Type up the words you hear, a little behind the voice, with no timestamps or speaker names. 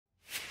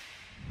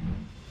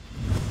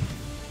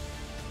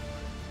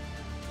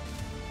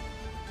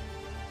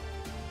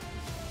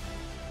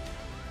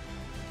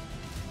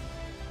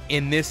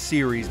In this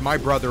series, my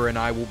brother and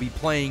I will be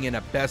playing in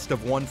a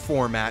best-of-1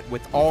 format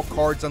with all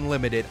cards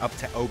unlimited up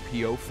to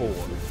OP04.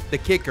 The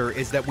kicker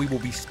is that we will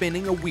be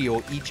spinning a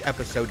wheel each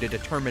episode to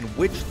determine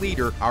which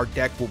leader our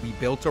deck will be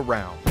built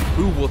around,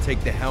 who will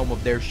take the helm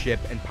of their ship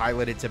and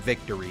pilot it to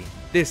victory.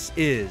 This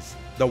is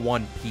the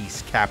One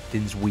Piece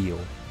Captain's Wheel.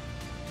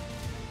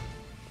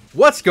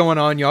 What's going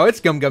on, y'all? It's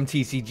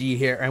GumGumTCG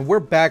here, and we're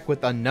back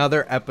with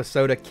another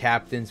episode of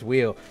Captain's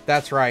Wheel.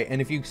 That's right,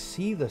 and if you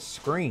see the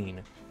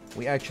screen,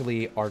 we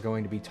actually are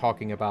going to be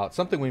talking about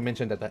something we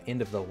mentioned at the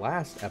end of the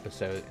last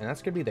episode, and that's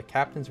going to be the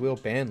Captain's Wheel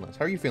ban list.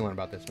 How are you feeling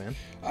about this, man?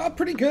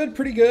 Pretty good,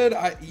 pretty good.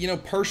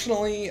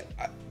 Personally,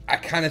 I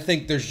kind of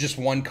think there's just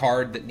one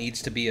card that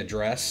needs to be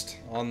addressed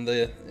in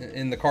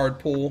the card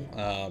pool.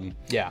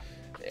 Yeah.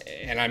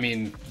 And I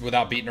mean,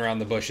 without beating around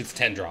the bush, it's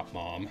 10-drop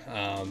Mom.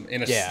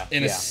 In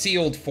a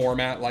sealed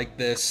format like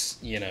this,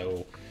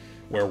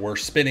 where we're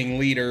spinning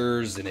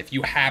leaders, and if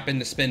you happen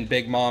to spin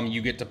Big Mom, you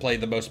get to play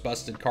the most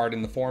busted card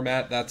in the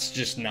format. That's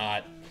just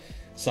not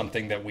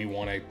something that we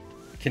want to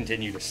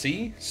continue to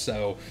see.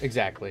 So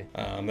exactly.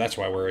 That's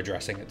why we're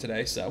addressing it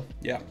today. So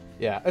yeah.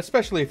 Yeah,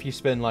 especially if you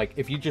spin,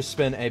 if you just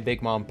spin a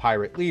Big Mom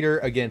Pirate leader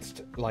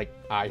against,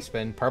 I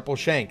spin Purple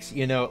Shanks,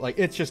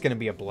 it's just going to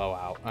be a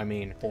blowout. I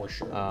mean, for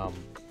sure.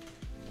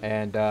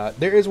 And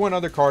there is one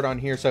other card on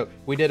here. So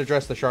we did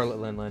address the Charlotte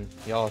Linlin.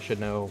 Y'all should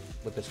know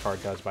what this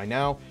card does by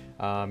now.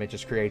 It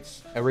just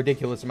creates a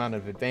ridiculous amount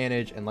of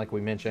advantage. And like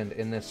we mentioned,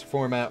 in this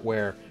format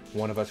where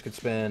one of us could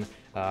spin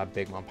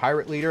Big Mom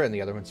Pirate leader and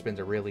the other one spins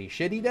a really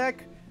shitty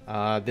deck,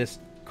 this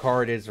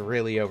card is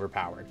really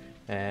overpowered.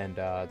 And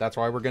that's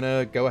why we're going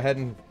to go ahead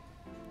and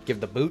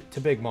give the boot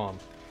to Big Mom.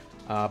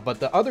 But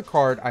the other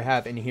card I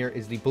have in here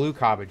is the Blue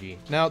Kabuji.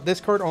 Now, this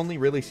card only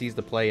really sees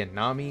the play in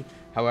Nami.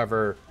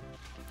 However,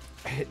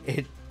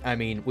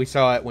 we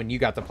saw it when you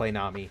got to play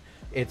Nami.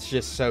 It's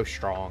just so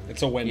strong.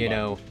 It's a win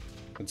button.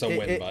 It's a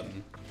win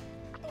button.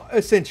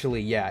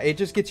 Essentially, yeah. It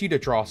just gets you to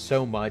draw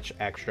so much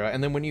extra.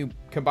 And then when you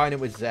combine it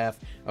with Zeph,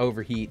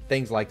 Overheat,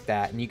 things like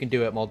that, and you can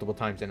do it multiple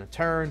times in a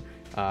turn,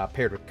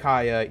 paired with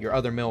Kaya, your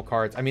other mill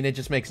cards. I mean, it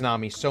just makes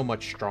Nami so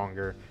much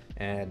stronger.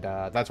 And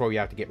that's why we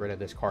have to get rid of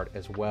this card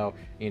as well.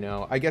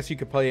 I guess you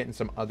could play it in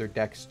some other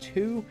decks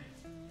too,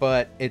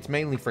 but it's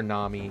mainly for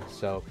Nami.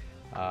 So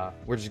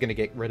we're just going to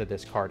get rid of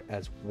this card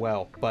as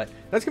well. But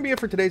that's going to be it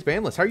for today's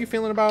ban list. How are you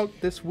feeling about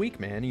this week,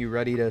 man? Are you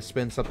ready to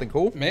spin something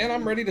cool? Man,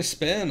 I'm ready to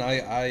spin.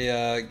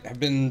 I have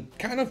been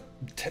kind of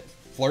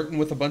flirting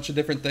with a bunch of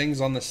different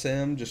things on the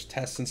sim, just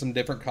testing some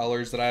different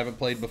colors that I haven't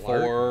played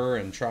before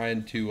and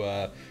trying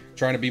to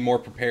be more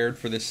prepared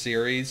for this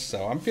series.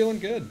 So I'm feeling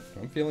good.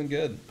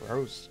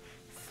 Bro's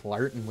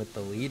flirting with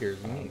the leaders.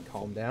 You need to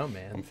calm down,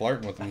 man. I'm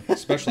flirting with them,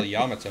 especially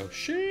Yamato.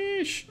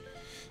 Sheesh.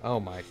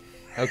 Oh my.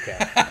 Okay.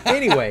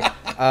 Anyway,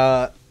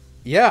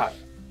 yeah,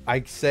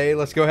 I say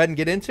let's go ahead and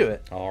get into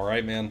it. All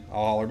right, man.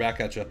 I'll holler back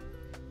at you.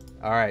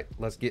 All right,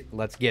 let's get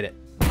it.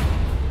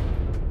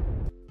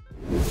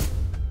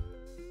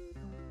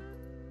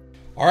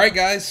 All right,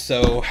 guys.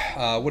 So,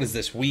 what is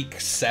this,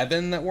 week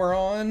 7 that we're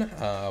on?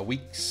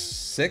 Week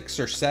 6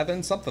 or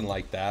 7, something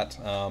like that.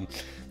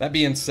 That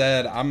being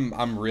said,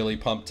 I'm really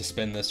pumped to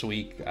spin this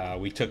week.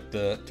 We took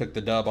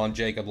the dub on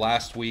Jacob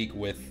last week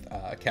with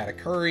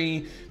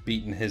Katakuri,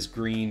 beating his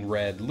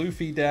green-red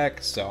Luffy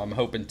deck. So I'm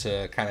hoping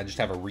to kind of just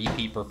have a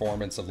repeat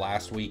performance of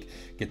last week,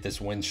 get this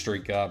win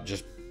streak up,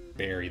 just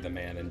bury the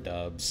man in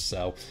dubs.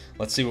 So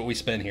let's see what we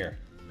spin here.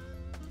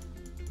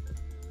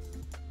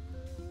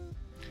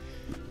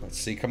 Let's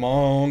see. Come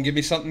on, give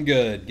me something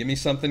good. Give me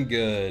something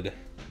good.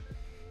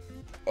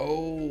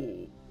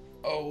 Oh.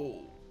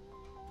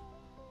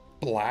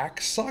 Black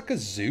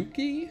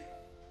Sakazuki?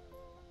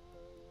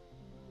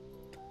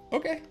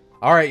 Okay.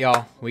 All right,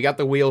 y'all. We got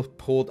the wheel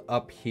pulled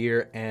up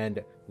here,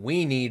 and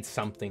we need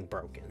something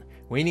broken.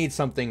 We need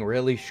something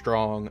really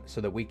strong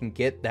so that we can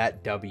get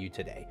that W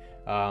today.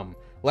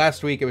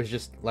 Last week, it was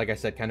just, like I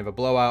said, kind of a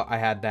blowout. I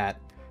had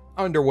that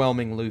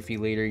underwhelming Luffy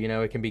leader.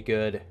 It can be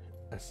good.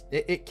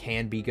 It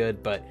can be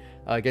good, but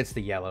against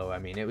the yellow, I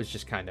mean, it was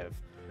just kind of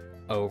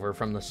over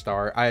from the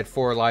start. I had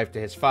 4 life to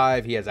his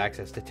 5. He has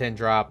access to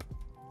 10-drop.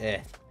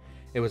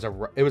 It was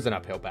an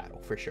uphill battle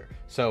for sure.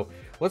 So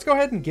let's go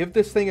ahead and give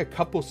this thing a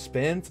couple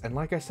spins. And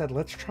like I said,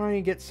 let's try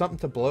and get something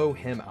to blow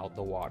him out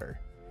the water.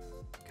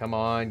 Come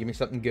on, give me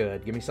something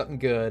good. Give me something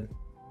good.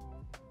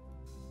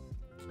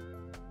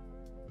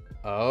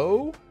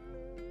 Oh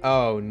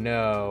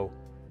no.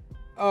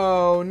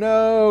 Oh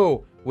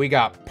no. We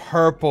got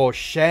Purple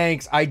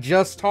Shanks. I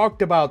just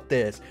talked about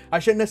this. I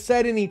shouldn't have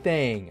said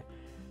anything.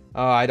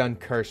 Oh, I done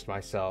cursed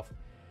myself.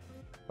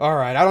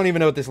 Alright, I don't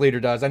even know what this leader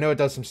does. I know it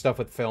does some stuff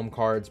with film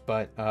cards,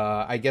 but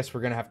I guess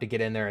we're going to have to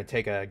get in there and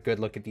take a good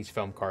look at these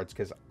film cards,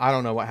 because I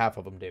don't know what half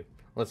of them do.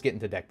 Let's get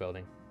into deck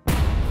building.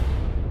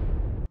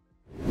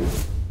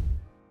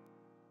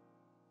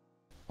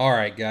 All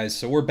right, guys,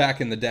 so we're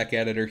back in the deck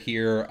editor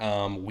here.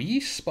 We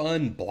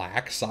spun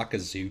Black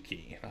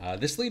Sakazuki.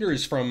 This leader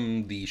is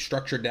from the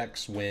structure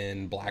decks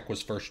when Black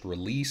was first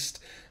released.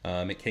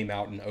 It came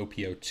out in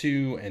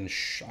OPO2, and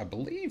I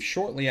believe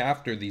shortly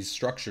after these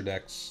structure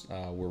decks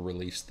were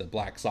released, the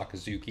Black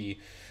Sakazuki,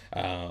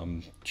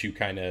 to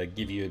kind of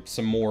give you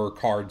some more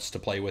cards to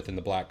play with in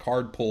the Black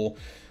card pool.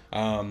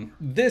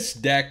 This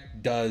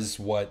deck does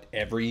what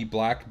every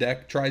Black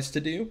deck tries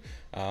to do.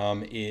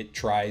 It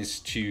tries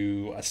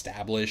to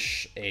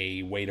establish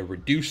a way to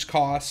reduce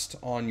cost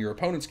on your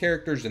opponent's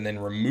characters and then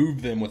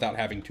remove them without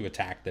having to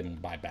attack them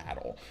by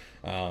battle.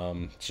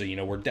 So, you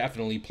know, we're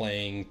definitely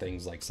playing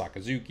things like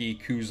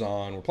Sakazuki,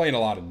 Kuzan. We're playing a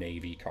lot of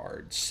Navy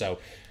cards. So,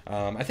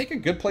 I think a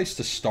good place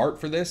to start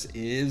for this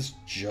is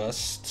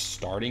just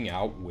starting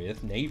out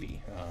with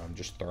Navy.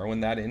 Just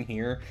throwing that in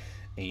here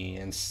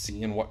and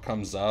seeing what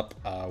comes up.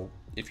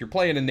 If you're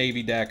playing a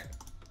Navy deck,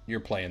 you're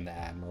playing the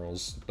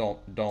Admirals.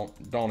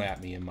 Don't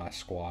at me in my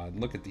squad.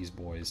 Look at these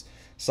boys.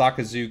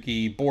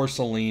 Sakazuki,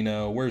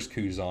 Borsalino. Where's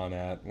Kuzan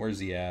at? Where's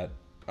he at?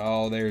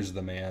 Oh, there's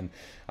the man.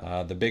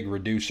 The big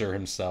reducer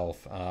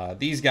himself.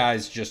 These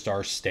guys just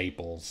are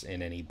staples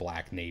in any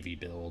Black Navy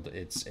build.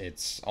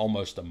 It's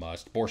almost a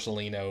must.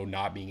 Borsalino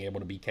not being able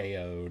to be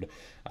KO'd.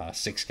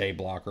 6k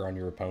blocker on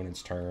your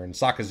opponent's turn.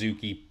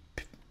 Sakazuki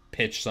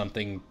pitch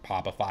something,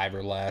 pop a 5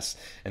 or less,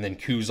 and then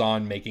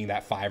Kuzan making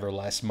that 5 or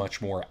less much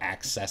more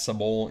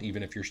accessible,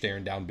 even if you're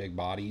staring down big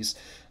bodies.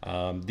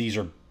 These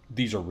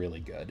are really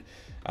good.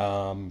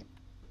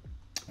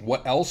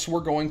 What else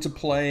we're going to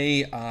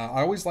play? I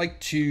always like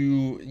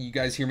to, you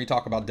guys hear me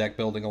talk about deck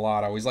building a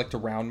lot. I always like to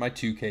round my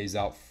 2Ks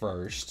out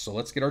first. So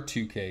let's get our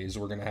 2Ks.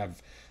 We're going to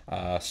have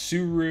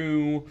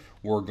Suru.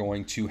 We're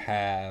going to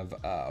have,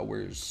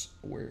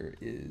 where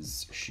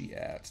is she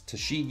at?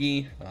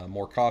 Tashigi,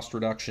 more cost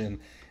reduction.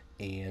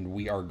 And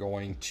we are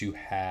going to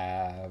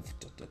have,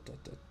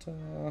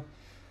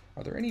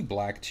 are there any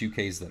Black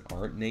 2Ks that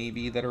aren't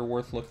Navy that are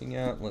worth looking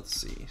at?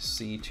 Let's see,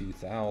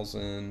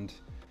 C2000.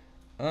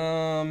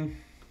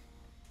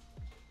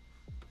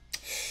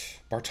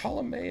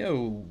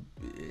 Bartolomeo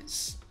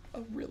is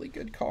a really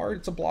good card.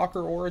 It's a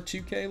blocker or a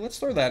 2K. Let's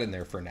throw that in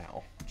there for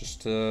now,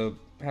 just to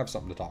have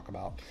something to talk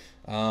about.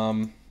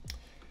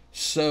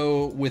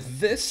 So with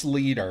this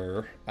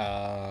leader,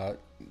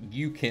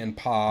 you can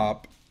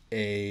pop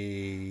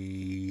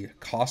a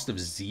cost of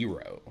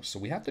 0. So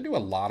we have to do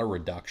a lot of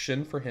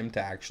reduction for him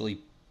to actually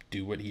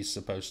do what he's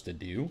supposed to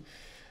do.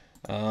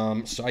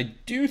 So I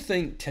do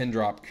think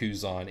 10-drop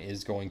Kuzan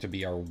is going to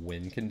be our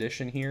win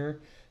condition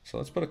here. So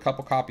let's put a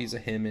couple copies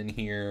of him in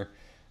here.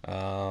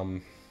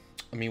 I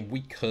mean,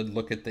 we could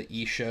look at the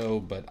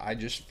Isho, but I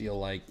just feel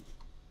like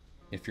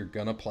if you're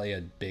going to play a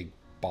big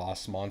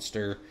boss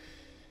monster,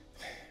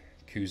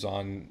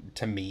 Kuzan,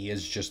 to me,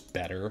 is just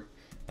better.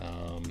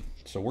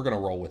 So we're going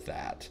to roll with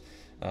that.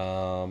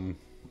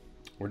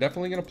 We're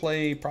definitely going to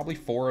play probably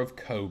 4 of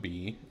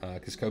Kobe,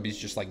 because Kobe's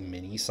just like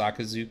mini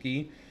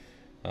Sakazuki.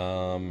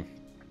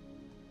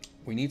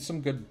 We need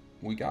some good...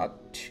 We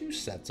got 2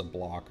 sets of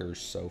blockers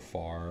so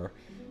far.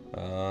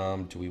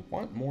 Do we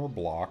want more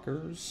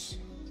blockers?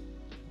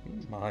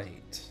 We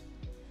might.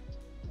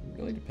 It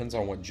really depends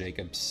on what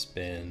Jacob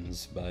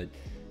spins, but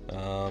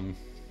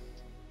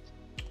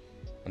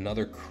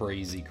another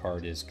crazy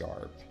card is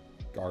Garp.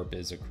 Garp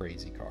is a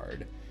crazy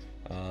card.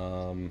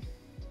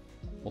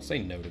 We'll say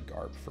no to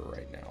Garp for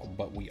right now,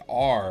 but we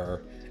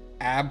are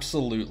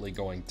absolutely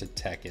going to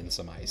tech in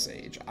some Ice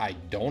Age. I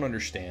don't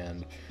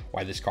understand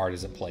why this card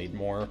isn't played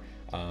more.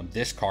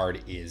 This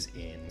card is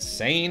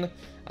insane.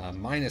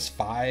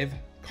 -5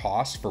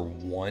 cost for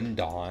 1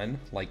 Dawn.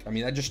 Like, I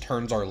mean, that just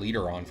turns our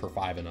leader on for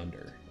 5 and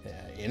under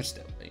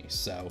instantly.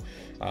 So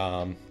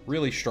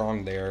really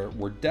strong there.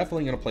 We're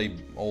definitely going to play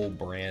old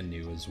brand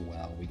new as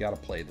well. We got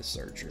to play the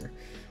Searcher.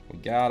 We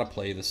got to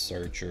play the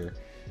Searcher.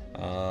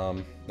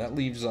 That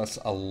leaves us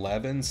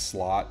 11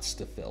 slots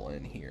to fill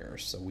in here.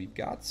 So we've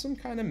got some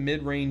kind of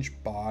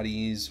mid-range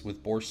bodies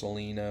with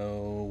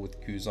Borsalino, with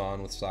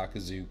Kuzan, with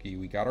Sakazuki.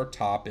 We got our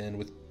top end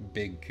with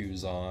big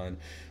Kuzan.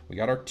 We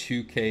got our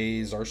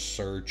 2Ks, our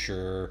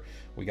Searcher.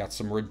 We got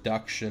some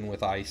reduction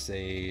with Ice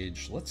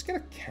Age. Let's get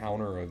a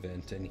counter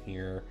event in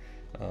here.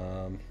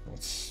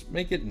 Let's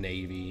make it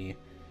Navy.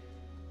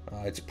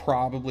 It's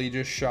probably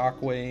just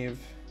Shockwave.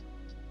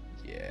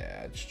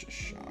 Yeah, it's just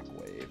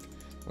Shockwave.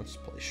 Let's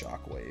play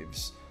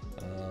Shockwaves.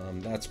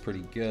 That's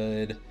pretty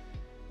good.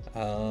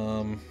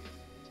 What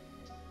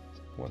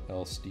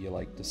else do you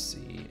like to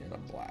see in a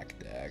black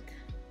deck?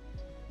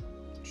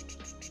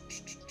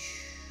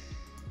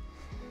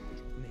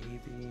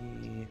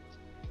 Navy.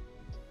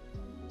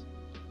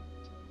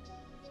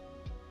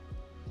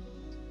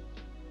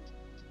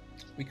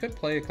 We could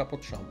play a couple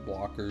chump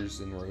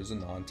blockers in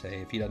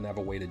Rosinante. If he doesn't have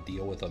a way to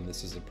deal with them,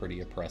 this is a pretty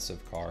oppressive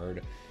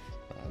card.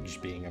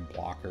 Just being a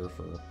blocker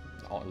for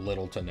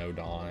little to no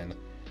Dawn.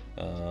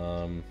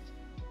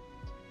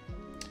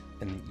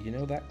 And you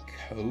know that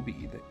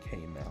Kobe that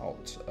came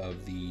out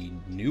of the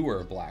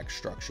newer black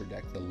structure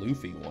deck, the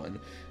Luffy one,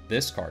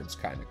 this card's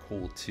kind of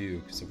cool too,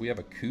 because if we have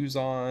a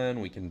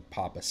Kuzan, we can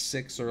pop a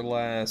 6 or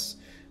less.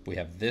 If we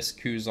have this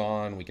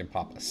Kuzan, we can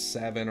pop a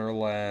 7 or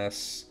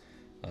less.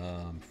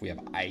 If we have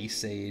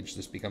Ice Age,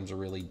 this becomes a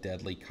really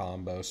deadly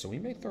combo. So we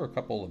may throw a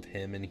couple of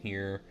him in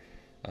here.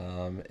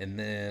 And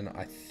then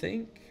I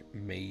think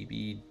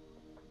maybe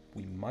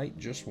we might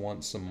just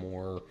want some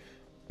more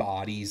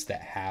bodies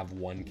that have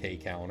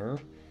 1k counter.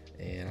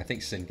 And I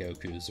think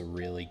Sengoku is a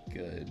really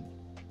good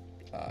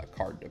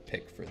card to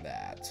pick for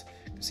that,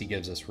 because he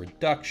gives us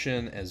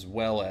reduction as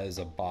well as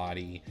a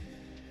body.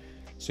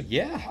 So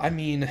yeah, I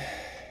mean,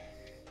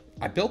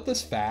 I built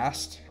this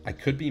fast. I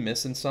could be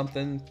missing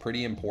something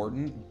pretty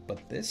important,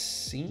 but this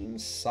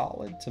seems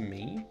solid to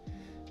me.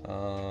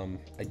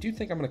 I do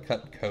think I'm going to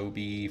cut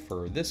Kobe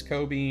for this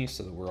Kobe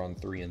so that we're on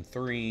 3 and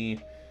 3.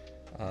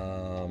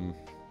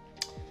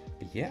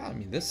 But yeah, I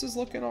mean, this is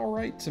looking all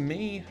right to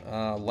me.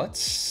 Let's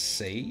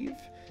save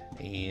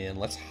and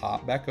let's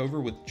hop back over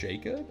with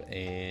Jacob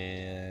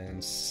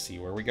and see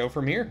where we go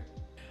from here.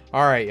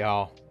 All right,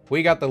 y'all.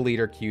 We got the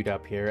leader queued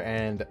up here,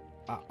 and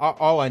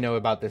all I know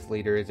about this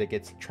leader is it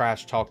gets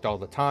trash talked all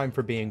the time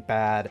for being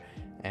bad.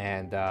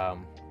 And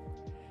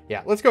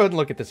yeah, let's go ahead and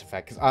look at this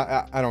effect, because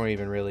I don't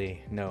even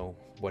really know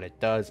what it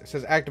does. It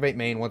says activate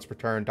main once per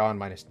turn, Dawn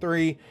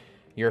 -3.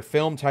 Your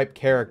film type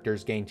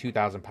characters gain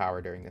 2000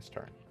 power during this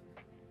turn.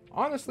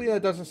 Honestly,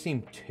 that doesn't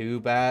seem too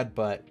bad,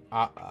 but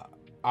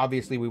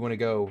obviously we want to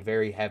go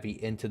very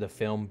heavy into the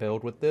film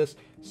build with this.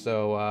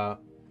 So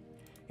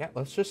yeah,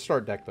 let's just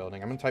start deck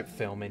building. I'm going to type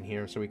film in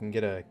here so we can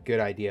get a good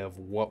idea of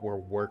what we're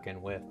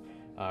working with.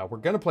 We're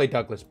going to play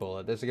Douglas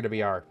Bullet. This is going to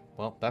be our...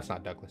 Well, that's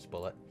not Douglas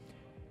Bullet.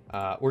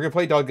 We're going to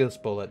play Douglas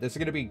Bullet. This is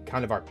going to be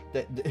kind of our...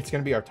 It's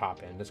going to be our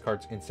top end. This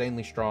card's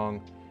insanely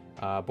strong.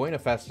 Buena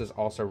Festa is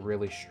also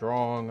really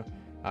strong.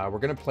 We're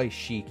going to play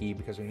Shiki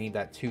because we need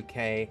that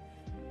 2k.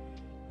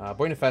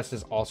 Buena Festa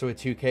is also a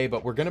 2k,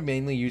 but we're going to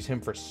mainly use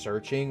him for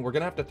searching. We're going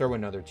to have to throw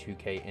another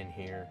 2k in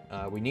here.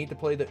 We need to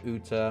play the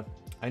Uta.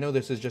 I know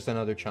this is just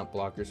another chump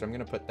blocker, so I'm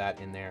going to put that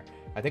in there.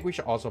 I think we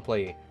should also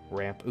play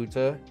Ramp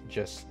Uta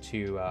just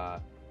to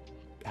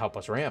help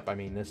us ramp. I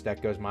mean, this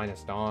deck goes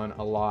minus Dawn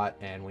a lot,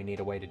 and we need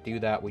a way to do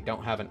that. We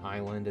don't have an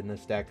island in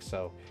this deck,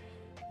 so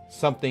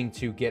something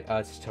to get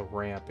us to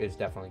ramp is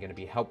definitely going to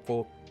be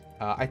helpful.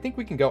 I think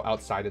we can go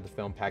outside of the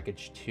film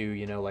package too.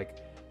 You know, like,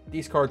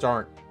 these cards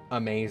aren't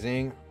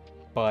amazing,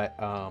 but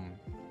I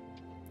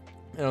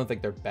don't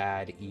think they're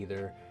bad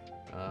either.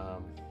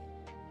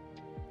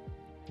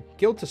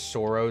 Guild to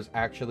Soro's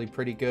actually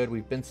pretty good.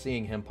 We've been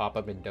seeing him pop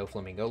up in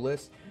Doflamingo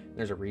lists.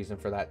 There's a reason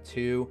for that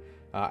too.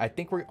 I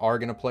think we are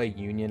going to play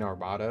Union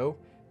Armado.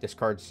 This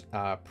card's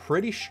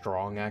pretty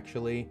strong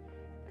actually,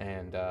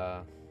 and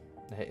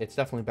it's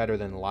definitely better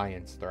than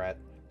Lion's Threat,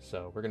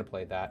 so we're going to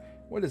play that.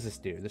 What does this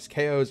do? This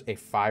KO's a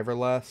 5 or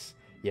less.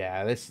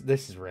 Yeah, this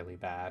is really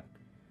bad.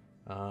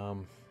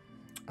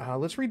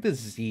 Let's read the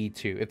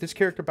Z2. If this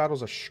character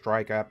battles a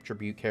strike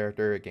attribute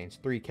character, it gains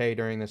 3k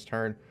during this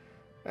turn.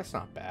 That's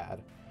not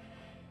bad.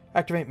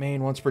 Activate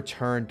main once per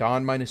turn,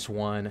 Dawn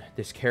 -1.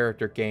 This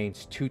character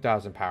gains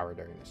 2000 power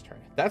during this turn.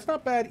 That's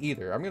not bad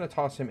either. I'm going to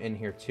toss him in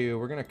here too.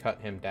 We're going to cut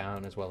him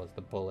down as well as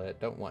the Bullet.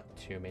 Don't want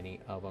too many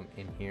of them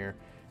in here.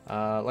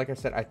 Like I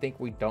said, I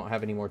think we don't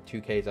have any more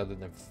 2Ks other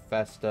than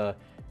Festa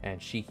and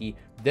Shiki.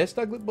 This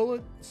Douglas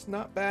Bullet's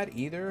not bad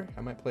either.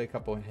 I might play a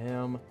couple of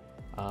him.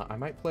 I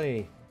might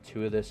play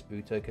 2 of this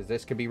Uta, because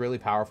this could be really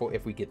powerful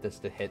if we get this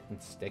to hit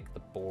and stick the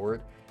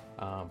board.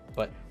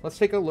 But let's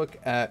take a look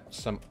at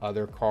some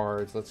other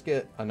cards. Let's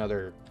get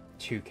another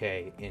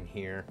 2k in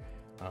here.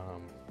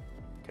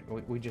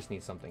 We just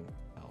need something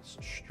else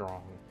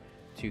strong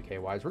 2k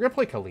wise. We're gonna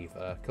play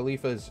Khalifa.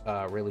 Khalifa's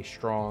really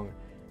strong,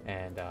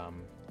 and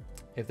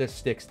if this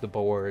sticks the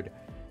board,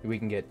 we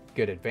can get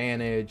good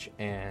advantage,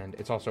 and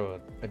it's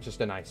also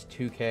just a nice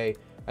 2k.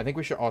 I think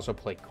we should also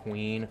play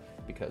Queen,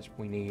 because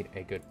we need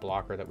a good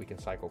blocker that we can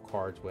cycle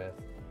cards with.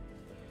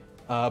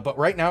 But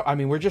right now, I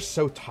mean, we're just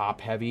so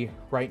top heavy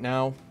right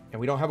now, and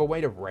we don't have a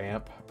way to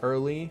ramp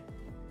early.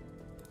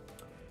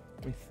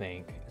 Let me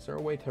think. Is there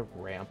a way to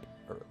ramp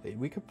early?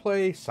 We could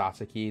play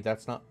Sasaki.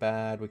 That's not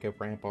bad. We could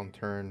ramp on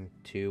turn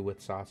 2 with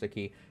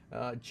Sasaki.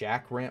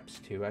 Jack ramps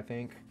too, I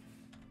think.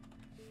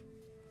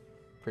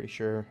 Pretty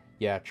sure.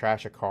 Yeah,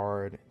 trash a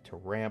card to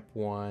ramp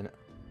 1.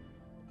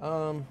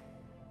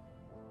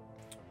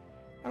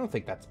 I don't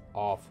think that's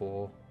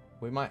awful.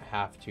 We might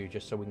have to,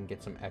 just so we can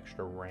get some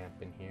extra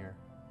ramp in here.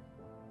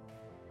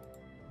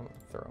 I'm gonna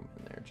throw them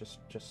in there,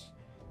 just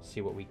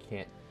see what we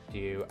can't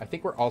do. I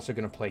think we're also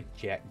gonna play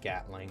Jet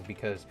Gatling,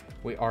 because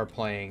we are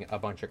playing a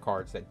bunch of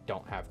cards that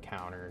don't have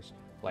counters,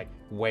 like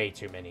way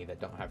too many that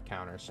don't have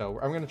counters. So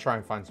I'm gonna try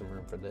and find some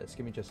room for this.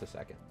 Give me just a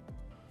second.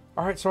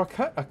 All right, so I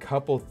cut a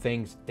couple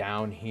things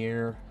down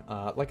here.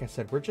 Like I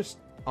said, we're just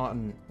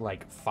on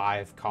like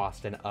 5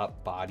 cost and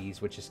up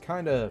bodies, which is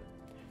kind of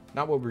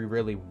not what we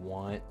really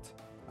want.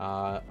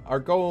 Our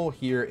goal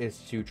here is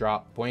to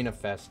drop Buena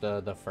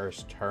Festa the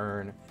first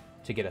turn.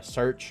 to get a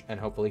search and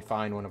hopefully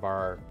find one of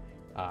our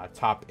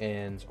top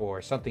ends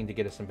or something to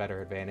get us some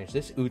better advantage.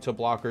 This Uta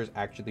blocker is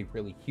actually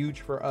really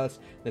huge for us.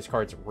 This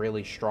card's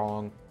really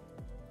strong.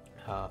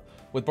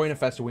 With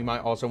Buenafesta, we might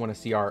also want to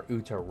see our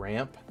Uta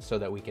ramp so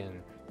that we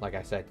can, like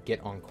I said, get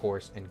on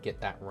course and get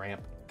that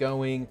ramp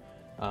going.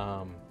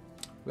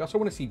 We also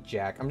want to see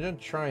Jack. I'm going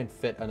to try and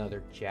fit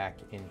another Jack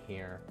in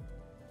here.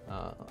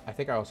 I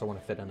think I also want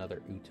to fit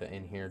another Uta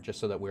in here just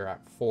so that we're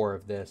at 4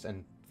 of this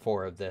and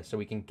 4 of this so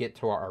we can get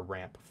to our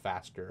ramp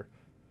faster.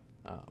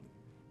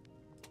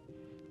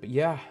 But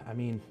yeah, I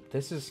mean,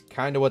 this is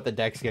kind of what the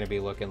deck's going to be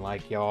looking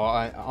like,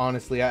 y'all.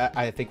 Honestly,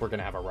 I think we're going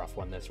to have a rough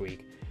one this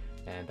week.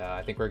 And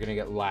I think we're going to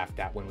get laughed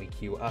at when we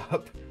queue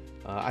up.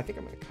 I think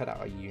I'm going to cut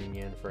out a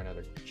Union for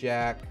another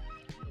Jack.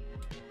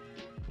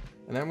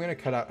 And then I'm going to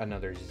cut out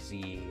another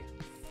Z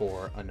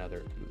for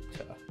another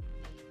Uta.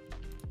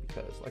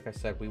 Because, like I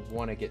said, we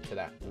want to get to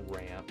that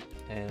ramp.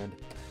 And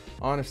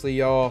honestly,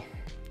 y'all,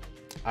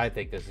 I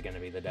think this is going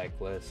to be the deck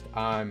list.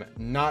 I'm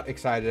not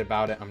excited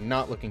about it. I'm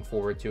not looking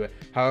forward to it.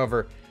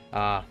 However,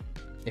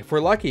 if we're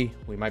lucky,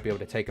 we might be able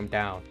to take them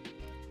down.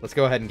 Let's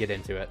go ahead and get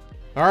into it.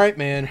 All right,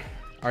 man.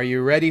 Are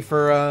you ready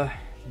for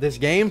this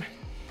game?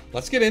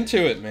 Let's get into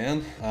it,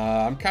 man.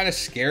 I'm kind of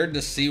scared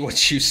to see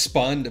what you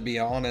spun, to be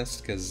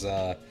honest, because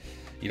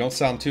you don't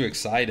sound too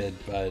excited,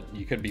 but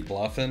you could be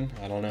bluffing.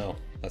 I don't know.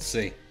 Let's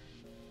see.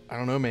 I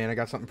don't know, man. I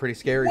got something pretty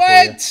scary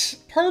what? for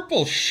you.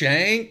 Purple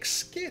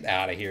Shanks? Get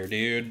out of here,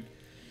 dude.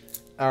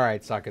 All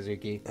right,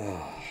 Sakazuki.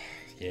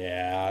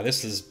 Yeah,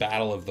 this is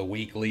battle of the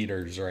weak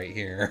leaders right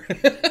here.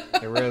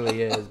 It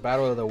really is.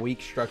 Battle of the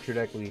weak structure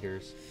deck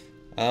leaders.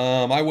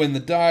 I win the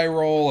die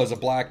roll. As a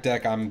black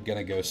deck, I'm going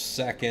to go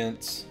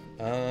second.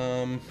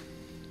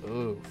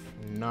 Oof,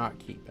 not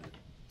keeping.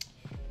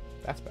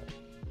 That's better.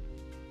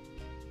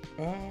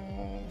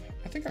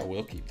 I think I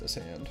will keep this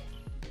hand.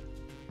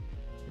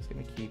 He's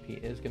going to keep. He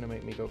is going to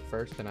make me go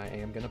first, and I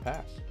am going to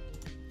pass.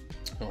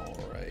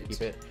 All right.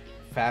 Keep it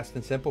fast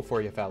and simple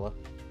for you, fella.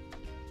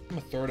 I'm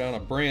going to throw down a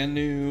brand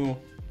new,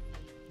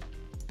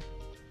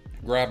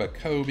 grab a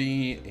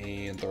Kobe,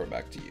 and throw it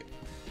back to you.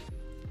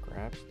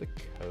 Grabs the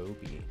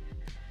Kobe.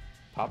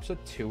 Pops a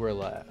 2 or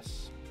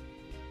less.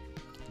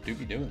 Do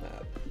be doing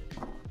that.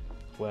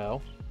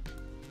 Well,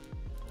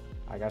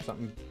 I got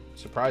something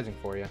surprising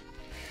for you.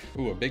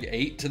 Ooh, a big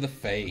 8 to the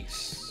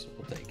face.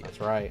 We'll take it. That's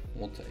right.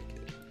 We'll take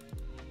it.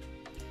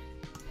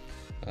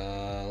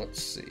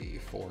 Let's see.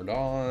 4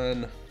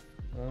 Dawn.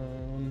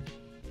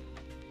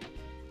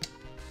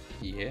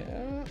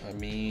 Yeah, I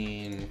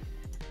mean,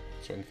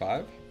 swing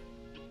 5.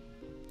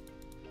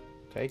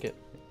 Take it.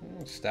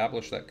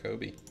 Establish that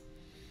Kobe.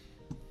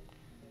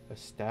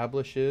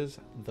 Establishes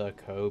the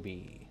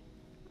Kobe.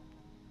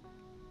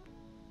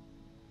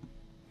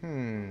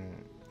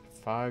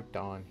 5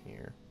 Dawn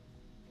here.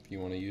 If you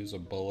want to use a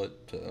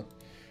bullet to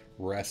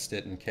rest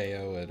it and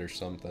KO it or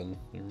something,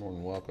 you're more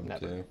than welcome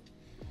to.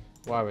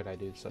 Why would I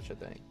do such a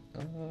thing?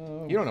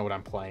 You don't know what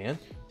I'm playing.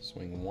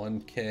 Swing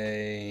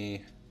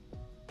 1K.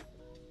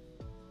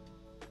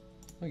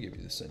 I'll give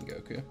you the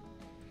Sengoku.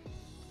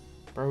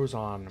 Bro's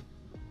on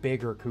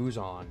bigger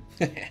Kuzan.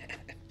 And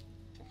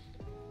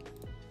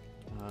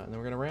then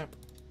we're gonna ramp.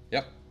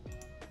 Yep.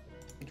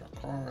 Draw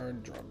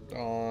card, drop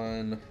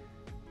Dawn.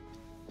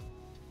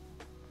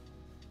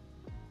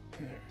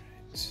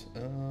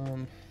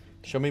 Alright.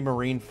 Show me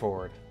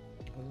Marineford.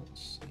 Doesn't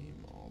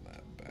seem all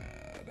that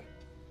bad.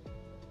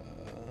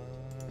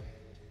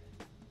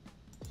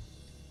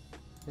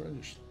 I'm gonna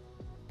just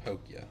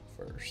poke you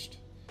first.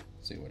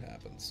 See what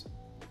happens.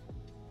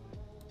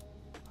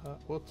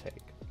 We'll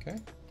take. Okay.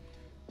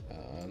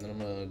 And then I'm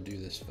gonna do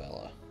this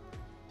fella.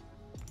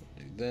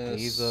 Do this.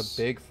 He's a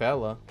big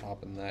fella.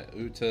 Pop in that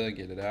Uta,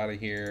 get it out of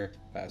here,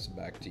 pass it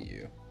back to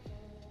you.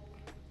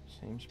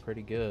 Seems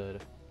pretty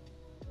good.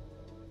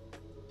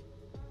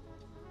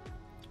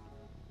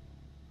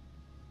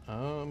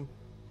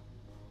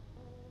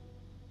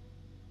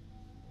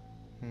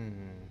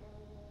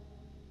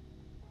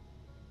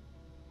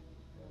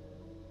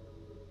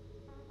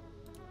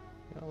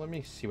 Now, let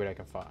me see what I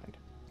can find.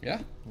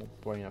 Yeah. We'll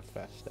bring a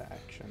Festa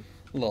action.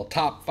 A little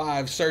top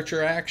 5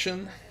 searcher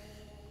action.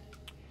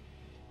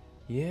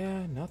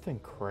 Yeah, nothing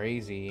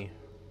crazy.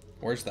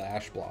 Where's the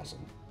Ash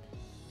Blossom?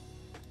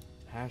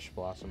 Ash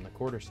Blossom, the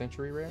quarter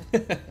century rare?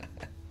 Yeah,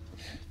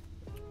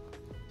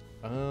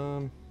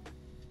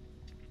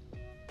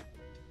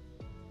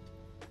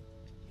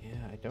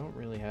 I don't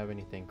really have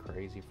anything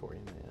crazy for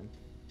you, man.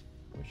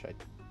 Wish I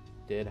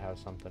did have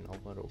something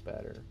a little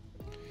better.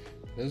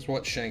 This is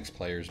what Shanks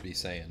players be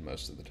saying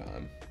most of the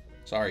time.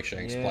 Sorry,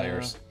 Shanks Yeah.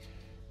 players.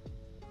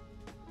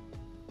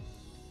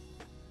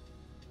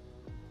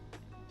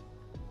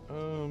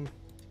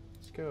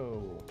 Let's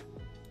go.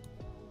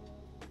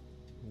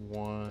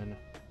 1.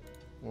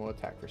 We'll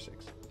attack for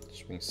 6.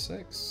 Swing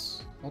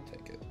 6. I'll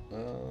take it.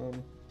 No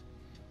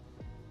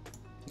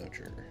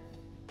trigger.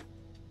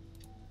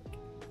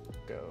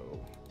 Go.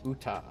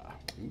 Uta.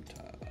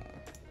 Uta.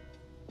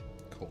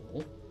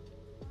 Cool.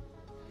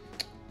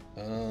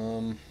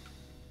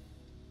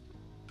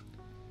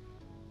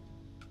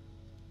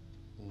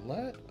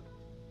 Let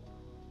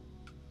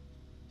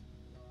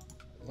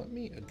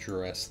me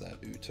address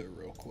that Uta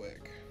real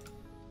quick.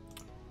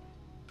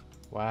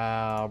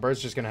 Wow,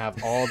 Bird's just gonna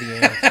have all the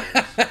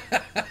answers.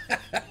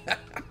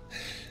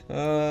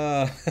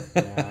 Yeah,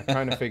 I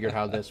kind of figured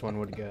how this one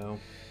would go.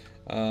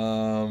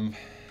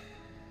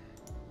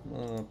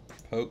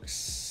 Poke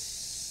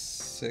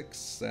 6,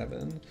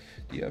 7.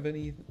 Do you have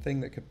anything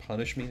that could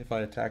punish me if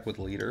I attack with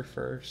leader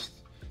first?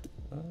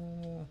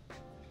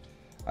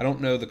 I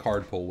don't know the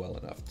card pool well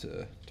enough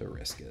to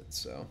risk it,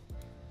 so.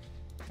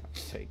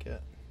 Let's take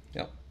it.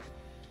 Yep.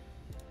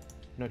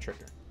 No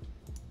trigger.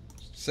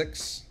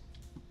 6.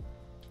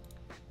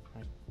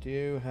 I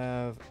do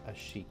have a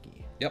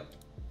Shiki. Yep.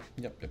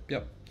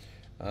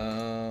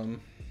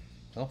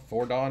 Well,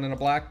 4 Dawn in a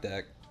black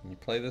deck. You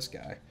play this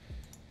guy.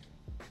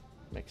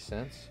 Makes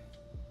sense.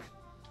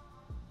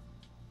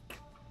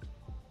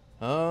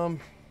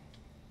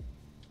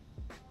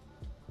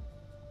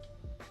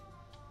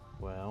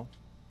 Well,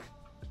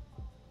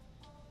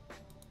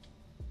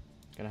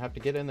 gonna have to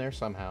get in there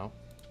somehow.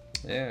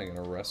 Yeah, I'm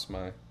gonna rest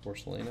my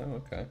Porcelino.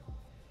 Okay.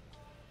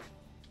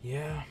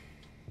 Yeah,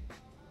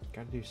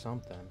 gotta do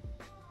something.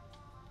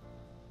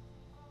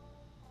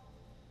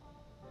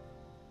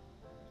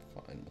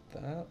 Fine with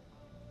that.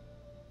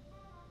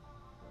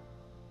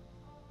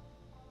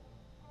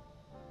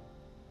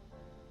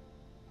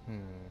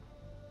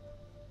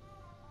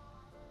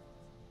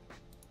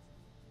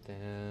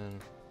 Then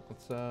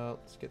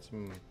let's get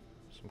some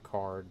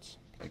cards.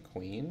 Play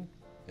Queen.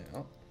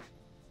 Yeah.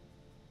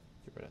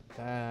 Get rid of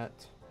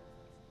that.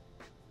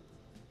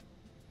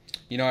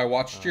 You know, I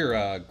watched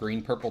your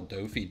green-purple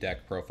Dofi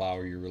deck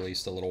profile you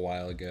released a little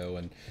while ago,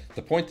 and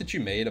the point that you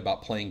made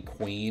about playing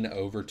Queen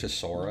over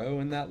Tesoro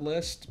in that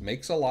list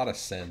makes a lot of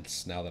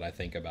sense now that I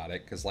think about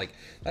it, because, like,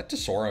 that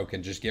Tesoro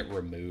can just get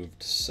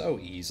removed so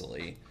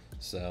easily,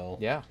 so...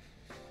 Yeah.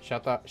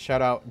 Shout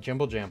out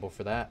Jimble Jamble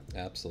for that.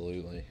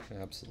 Absolutely.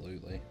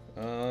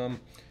 Yeah,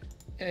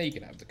 you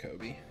can have the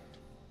Kobe.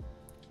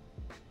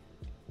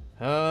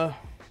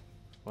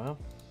 Well,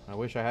 I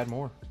wish I had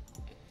more.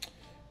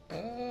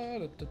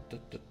 What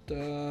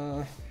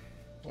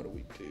do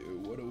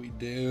we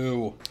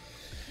do?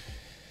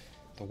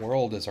 The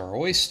world is our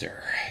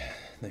oyster,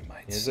 they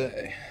might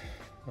say.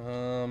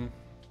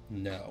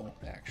 No,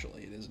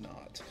 actually, it is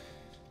not.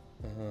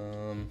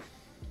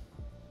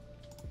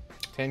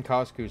 10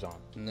 Coscu's on.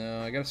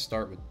 No, I gotta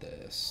start with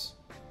this.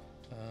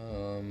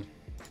 I'm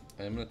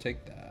gonna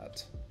take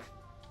that.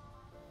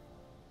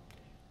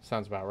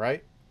 Sounds about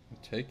right.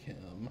 Take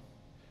him,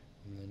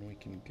 and then we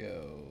can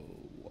go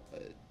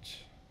what?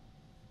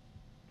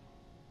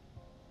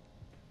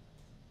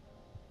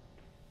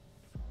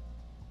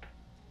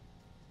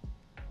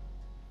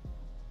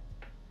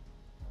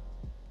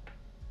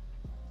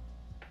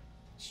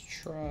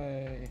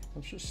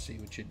 Let's just see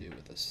what you do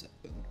with a 7.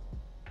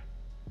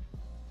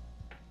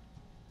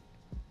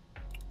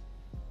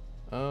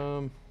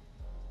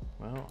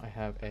 Well, I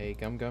have a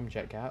Gum Gum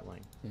Jet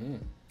Gatling.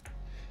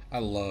 I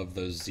love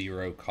those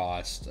 0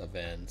 cost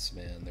events,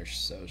 man. They're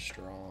so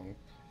strong.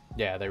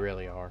 Yeah, they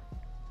really are.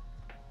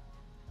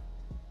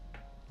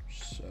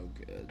 So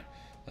good.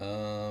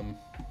 There's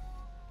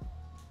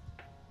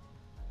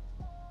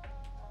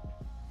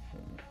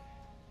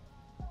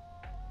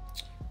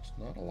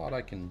not a lot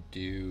I can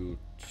do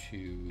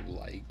to,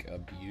 like,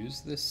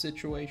 abuse this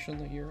situation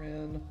that you're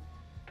in.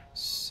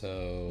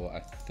 So I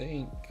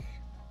think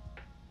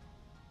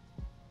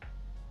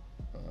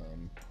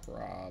I'm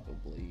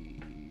probably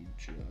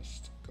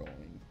just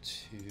going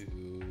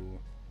to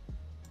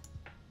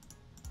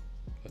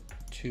put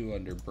 2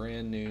 under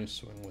brand new,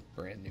 swing with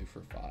brand new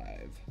for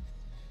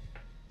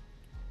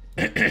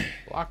 5.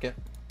 Block it.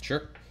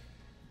 Sure.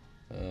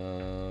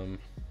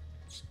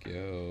 Let's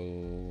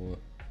go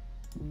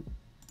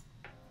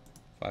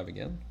 5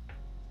 again.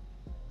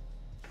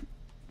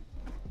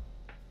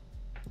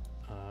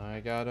 I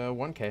got a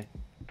 1K.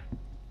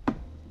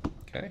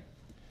 Okay.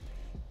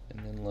 And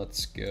then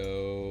let's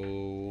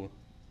go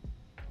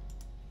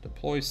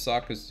deploy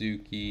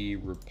Sakazuki,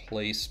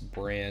 replace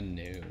brand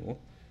new,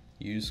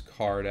 use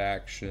card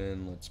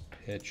action. Let's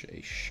pitch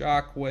a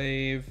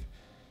Shockwave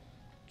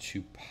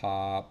to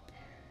pop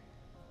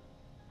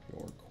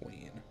your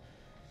Queen.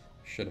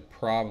 Should have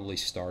probably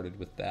started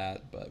with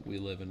that, but we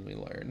live and we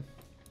learn.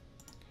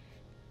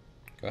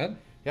 Go ahead.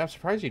 Yeah, I'm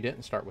surprised you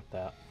didn't start with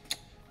that.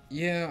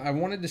 Yeah, I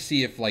wanted to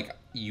see if, like,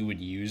 you would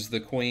use the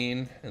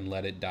Queen and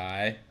let it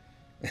die.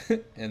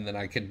 And then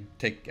I could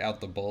take out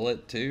the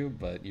bullet, too,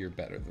 but you're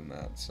better than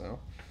that, so.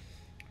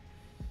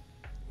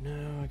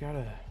 No, I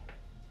gotta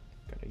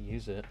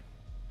use it.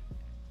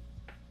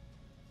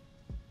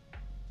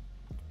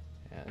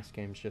 Yeah, this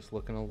game's just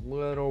looking a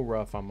little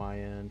rough on my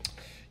end.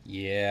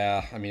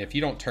 Yeah, I mean, if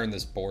you don't turn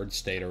this board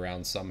state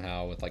around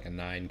somehow with, like, a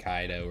 9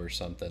 Kaido or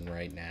something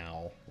right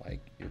now,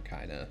 like, you're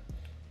kind of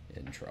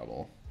in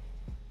trouble.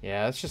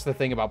 Yeah, that's just the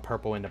thing about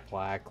purple into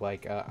black.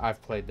 Like,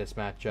 I've played this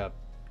matchup,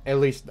 at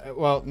least,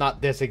 well,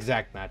 not this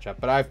exact matchup,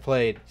 but I've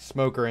played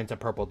Smoker into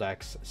purple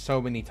decks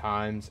so many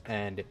times,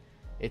 and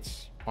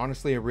it's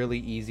honestly a really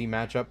easy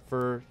matchup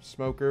for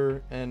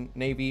Smoker and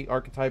Navy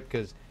archetype,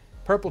 because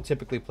purple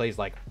typically plays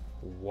like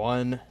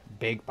one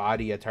big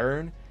body a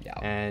turn. Yeah.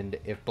 And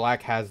if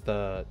black has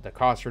the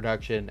cost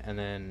reduction and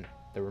then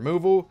the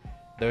removal,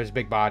 those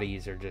big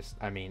bodies are just,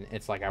 I mean,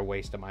 it's like I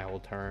wasted my whole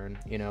turn.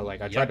 You know,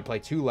 like I tried to play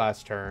 2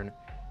 last turn,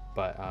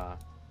 but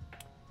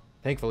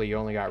thankfully you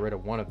only got rid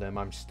of one of them.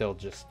 I'm still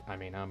just, I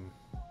mean, I'm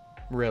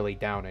really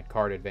down at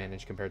card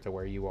advantage compared to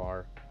where you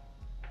are.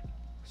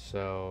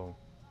 So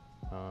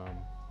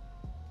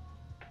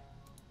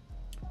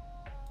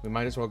we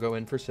might as well go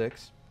in for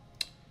 6.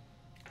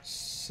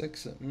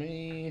 6 at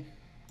me.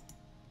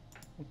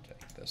 I'll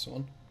take this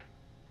one.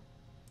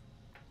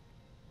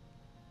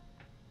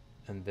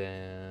 And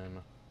then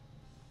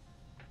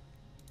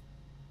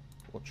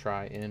we'll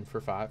try in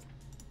for 5.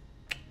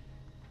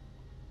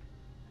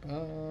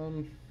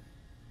 I'll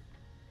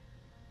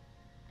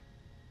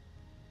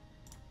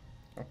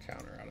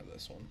counter out of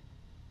this one.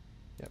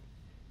 Yep.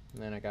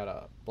 And then I got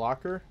a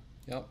blocker.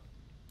 Yep.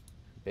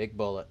 Big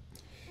bullet.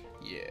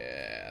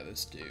 Yeah,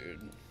 this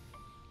dude.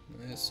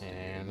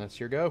 And that's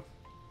your go.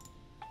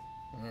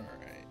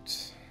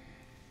 Alright.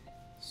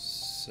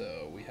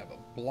 So we have a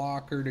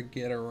blocker to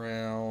get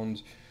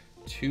around.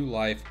 2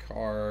 life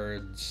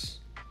cards.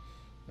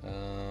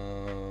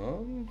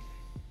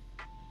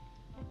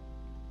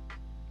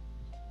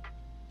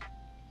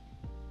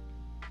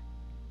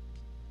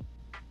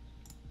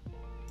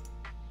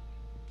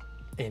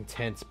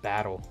 Intense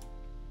battle.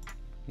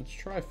 Let's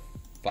try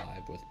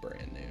 5 with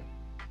brand new.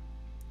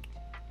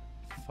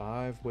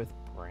 5 with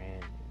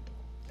brand new.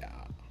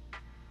 Yeah.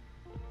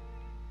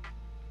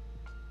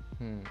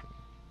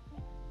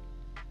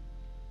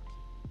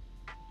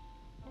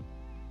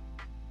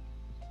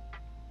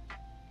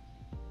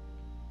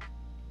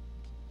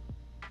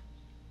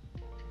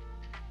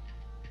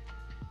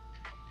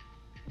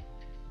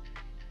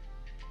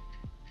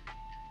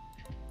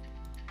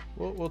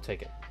 We'll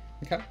take it.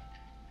 Okay.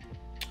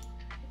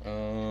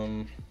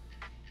 I'm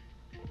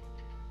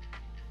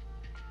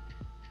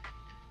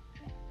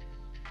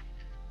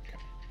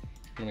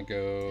gonna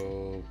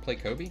go play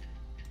Kobe.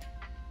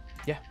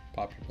 Yeah.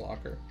 Pop your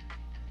blocker.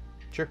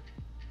 Sure.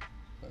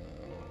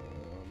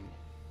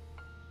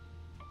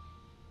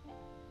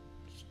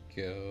 Let's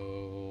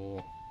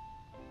go.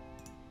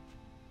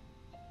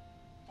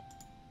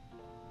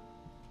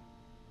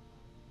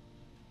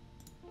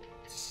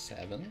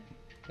 Seven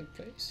at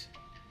face.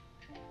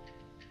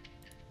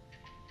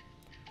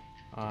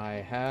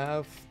 I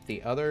have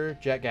the other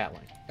Jet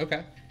Gatling.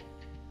 Okay.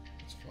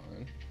 That's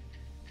fine.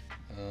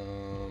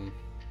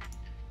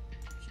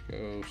 Let's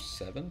go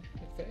 7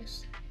 at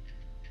face.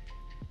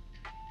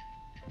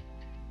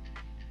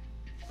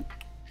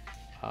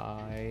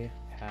 I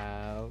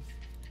have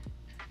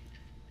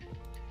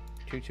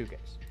 2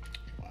 2Ks.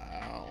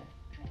 Wow.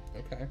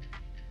 Okay.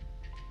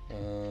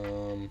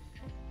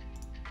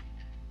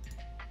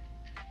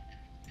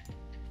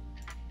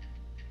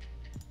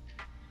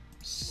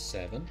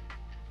 7.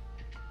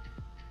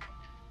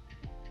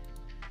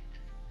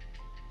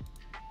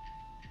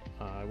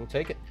 I will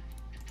take it.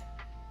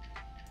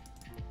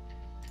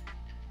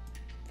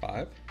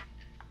 5.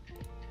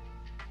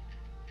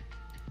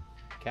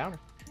 Counter.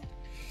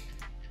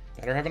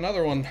 Better have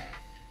another one.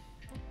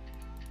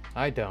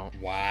 I don't.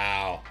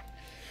 Wow.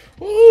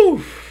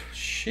 Ooh,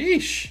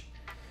 sheesh.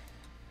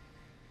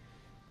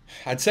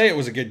 I'd say it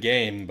was a good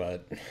game,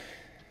 but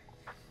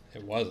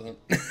it wasn't.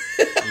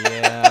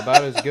 Yeah,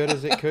 about as good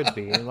as it could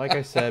be. And like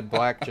I said,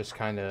 black just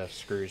kind of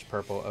screws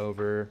purple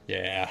over.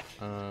 Yeah.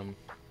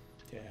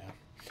 Yeah.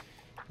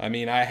 I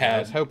mean, I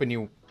was hoping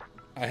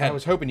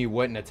you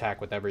wouldn't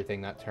attack with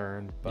everything that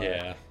turn. But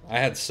yeah, I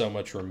had so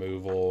much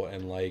removal,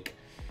 and like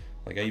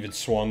I even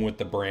swung with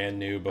the brand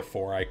new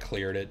before I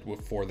cleared it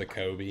for the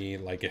Kobe.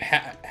 Like it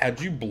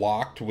had you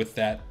blocked with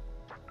that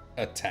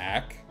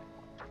attack,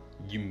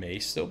 you may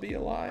still be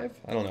alive.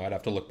 I don't know. I'd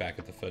have to look back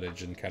at the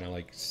footage and kind of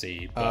like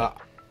see. But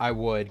I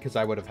would, because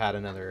I would have had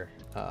another.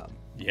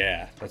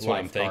 Yeah, that's what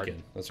I'm thinking.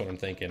 Card. That's what I'm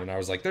thinking. And I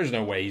was like, there's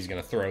no way he's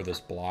gonna throw this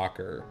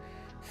blocker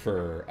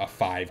for a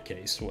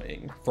 5K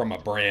swing from a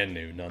brand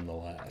new,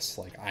 nonetheless.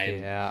 Like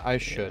I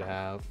should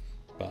have.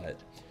 But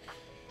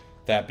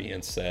that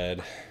being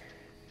said,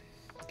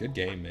 good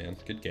game, man.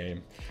 Good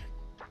game.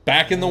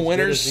 Back in the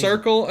winner's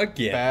circle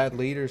again. Bad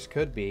leaders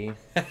could be.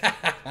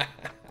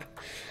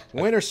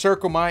 Winner's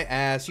circle my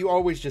ass. You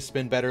always just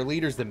spin better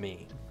leaders than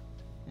me.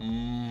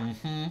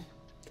 Mm-hmm.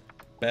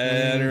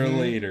 Better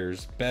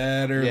leaders.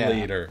 Better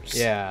leaders.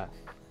 Yeah.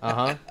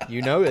 Uh-huh.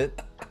 You know it.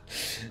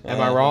 Am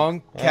I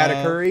wrong,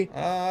 Katakuri?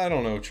 I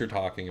don't know what you're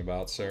talking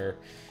about, sir.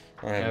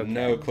 I have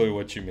no clue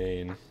what you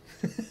mean.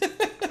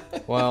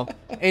 Well,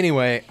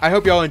 anyway, I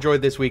hope y'all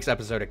enjoyed this week's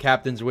episode of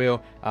Captain's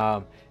Wheel.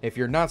 If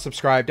you're not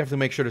subscribed, definitely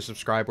make sure to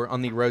subscribe. We're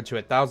on the road to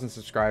 1,000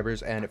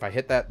 subscribers, and if I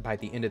hit that by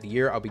the end of the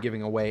year, I'll be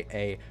giving away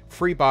a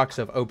free box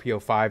of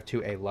OPO5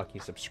 to a lucky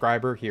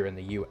subscriber here in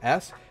the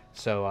U.S.,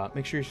 so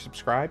make sure you're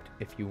subscribed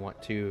if you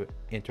want to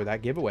enter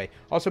that giveaway.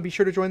 Also, be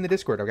sure to join the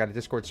Discord. I've got a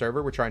Discord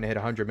server. We're trying to hit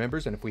 100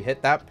 members, and if we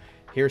hit that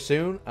here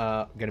soon,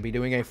 I'm going to be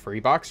doing a free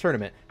box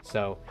tournament.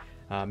 So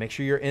make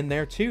sure you're in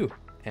there too.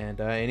 And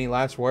any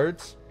last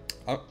words?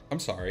 I'm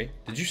sorry.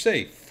 Did you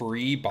say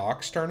free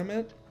box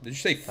tournament? Did you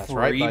say That's free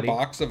right, buddy.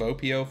 box of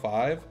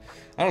OP05?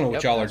 I don't know what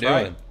Yep, y'all are that's doing.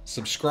 right.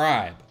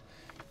 Subscribe.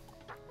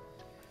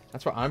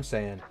 That's what I'm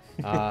saying.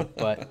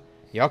 But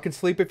y'all can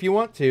sleep if you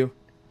want to.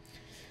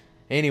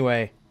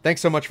 Anyway, thanks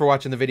so much for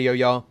watching the video,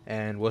 y'all.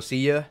 And we'll see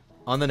you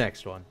on the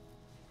next one.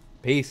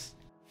 Peace.